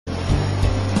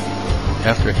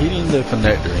After heating the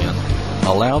connector in,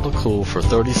 allow to cool for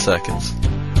 30 seconds,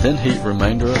 then heat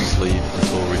remainder of sleeve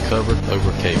until recovered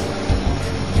over cable.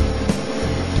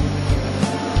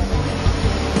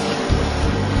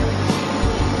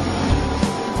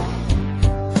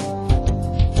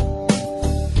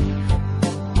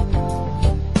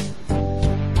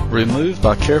 Remove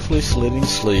by carefully slitting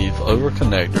sleeve over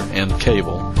connector and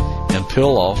cable and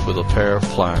peel off with a pair of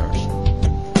pliers.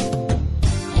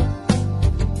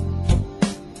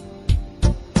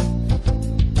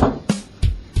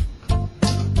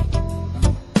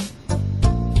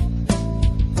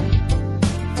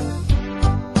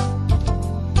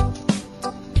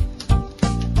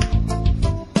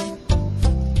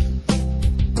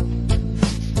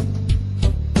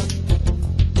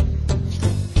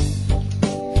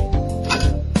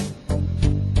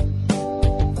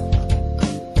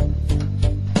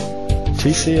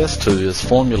 TCS2 is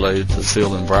formulated to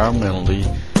seal environmentally,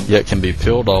 yet can be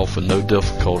peeled off with no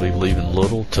difficulty, leaving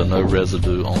little to no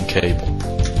residue on cable.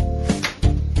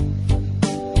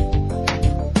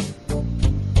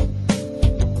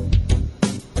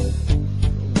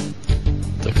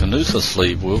 The Canusa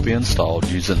sleeve will be installed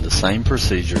using the same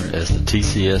procedure as the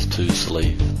TCS2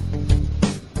 sleeve.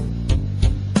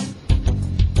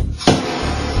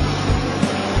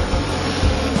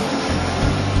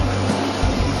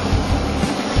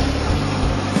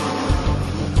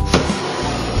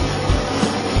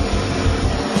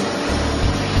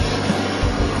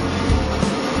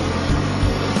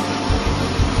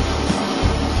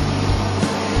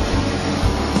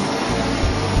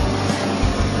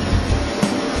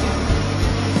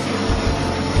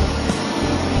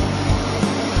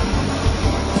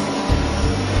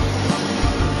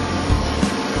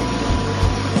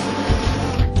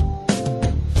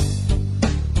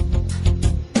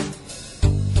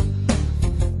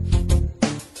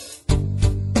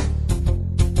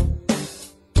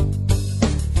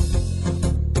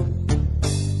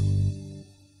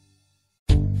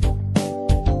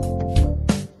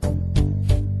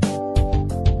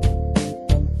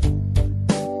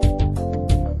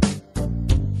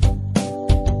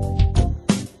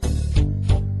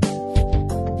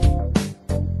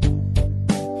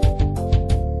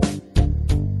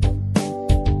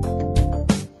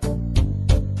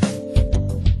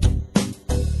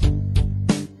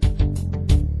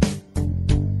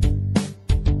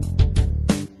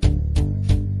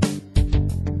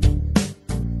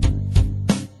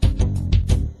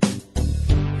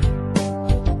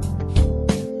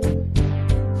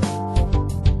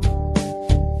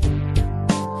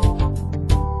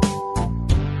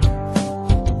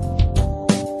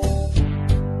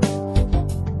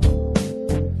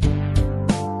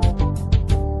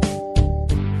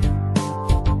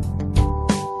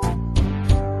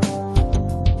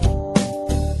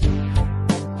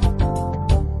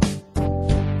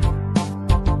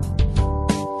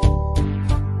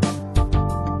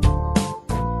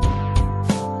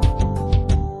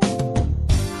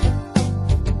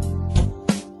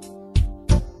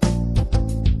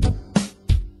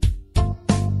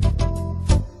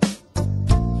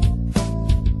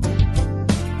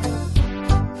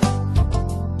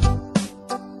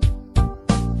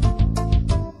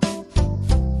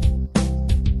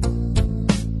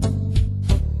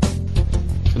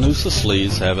 Canusa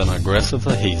sleeves have an aggressive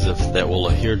adhesive that will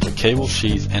adhere to cable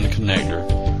sheath and connector,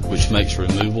 which makes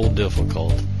removal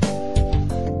difficult.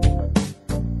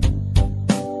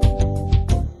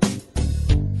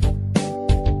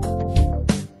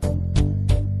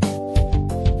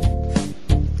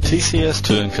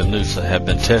 TCS2 and Canusa have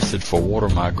been tested for water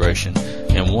migration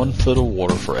in 1 foot of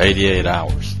water for 88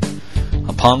 hours.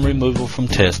 Upon removal from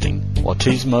testing,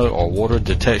 Watismo or water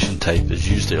detection tape is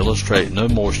used to illustrate no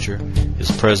moisture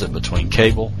is present between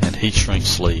cable and Heatshrink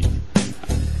sleeve.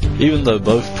 Even though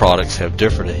both products have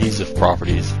different adhesive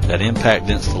properties that impact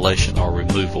installation or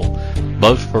removal,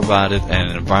 both provided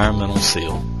an environmental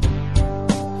seal.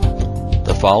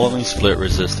 The following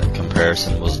split-resistant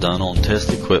comparison was done on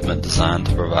test equipment designed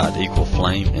to provide equal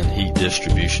flame and heat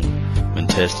distribution when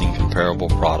testing comparable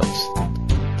products.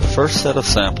 The first set of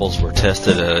samples were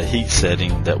tested at a heat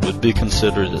setting that would be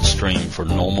considered extreme for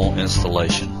normal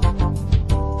installation.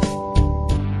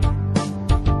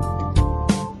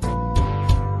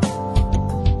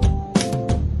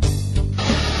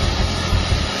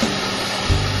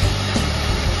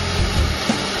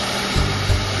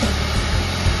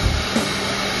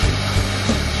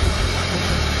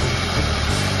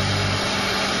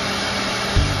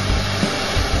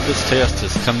 This test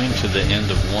is coming to the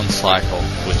end of one cycle,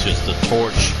 which is the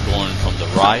torch going from the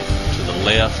right to the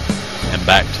left and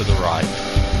back to the right.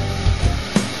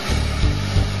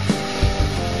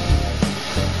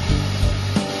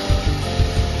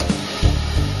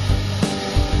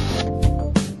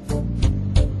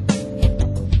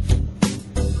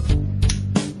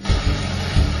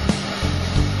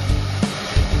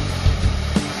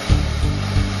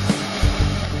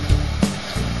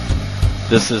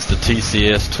 This is the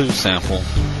TCS2 sample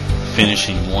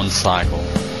finishing one cycle.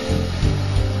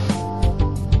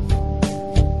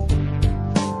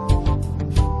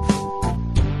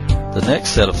 The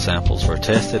next set of samples are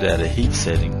tested at a heat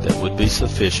setting that would be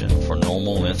sufficient for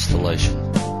normal installation.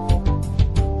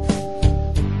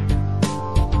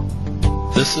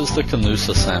 This is the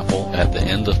Canusa sample at the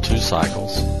end of 2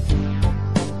 cycles.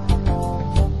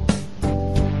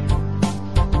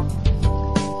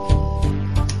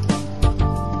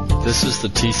 This is the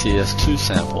TCS2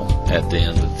 sample at the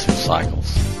end of 2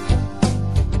 cycles.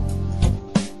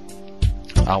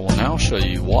 I will now show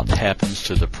you what happens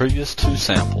to the previous 2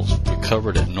 samples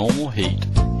recovered at normal heat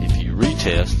if you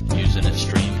retest using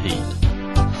extreme heat.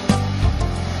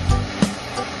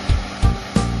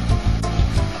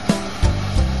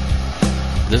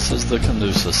 This is the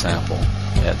Canusa sample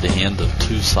at the end of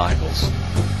 2 cycles.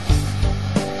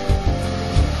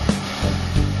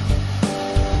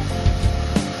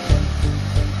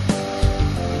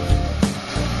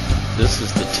 This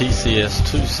is the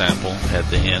TCS2 sample at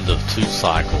the end of 2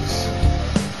 cycles.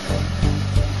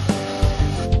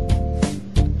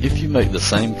 If you make the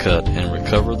same cut and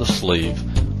recover the sleeve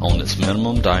on its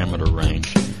minimum diameter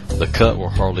range, the cut will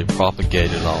hardly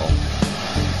propagate at all.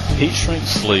 Heatshrink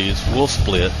sleeves will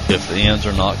split if the ends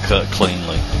are not cut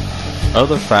cleanly.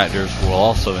 Other factors will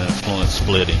also influence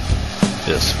splitting: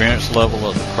 the experience level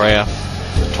of the craft,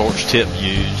 the torch tip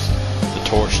used, the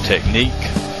torch technique,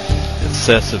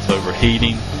 excessive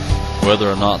overheating, whether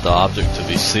or not the object to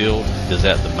be sealed is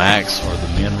at the max or the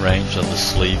min range of the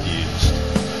sleeve used.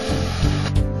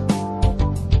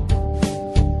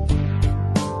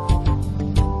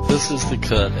 This is the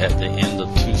cut at the end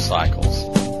of 2 cycles.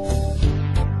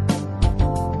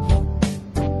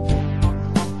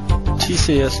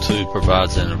 TCS2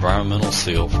 provides an environmental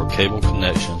seal for cable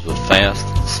connections with fast,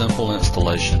 simple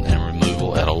installation and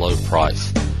removal at a low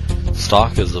price.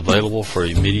 Stock is available for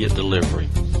immediate delivery.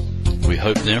 We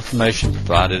hope the information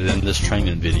provided in this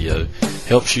training video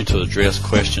helps you to address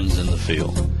questions in the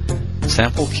field.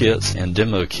 Sample kits and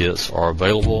demo kits are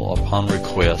available upon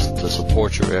request to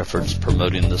support your efforts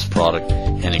promoting this product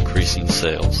and increasing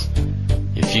sales.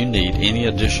 If you need any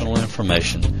additional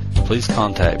information, please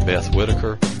contact Beth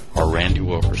Whitaker or Randy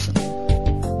Wilkerson.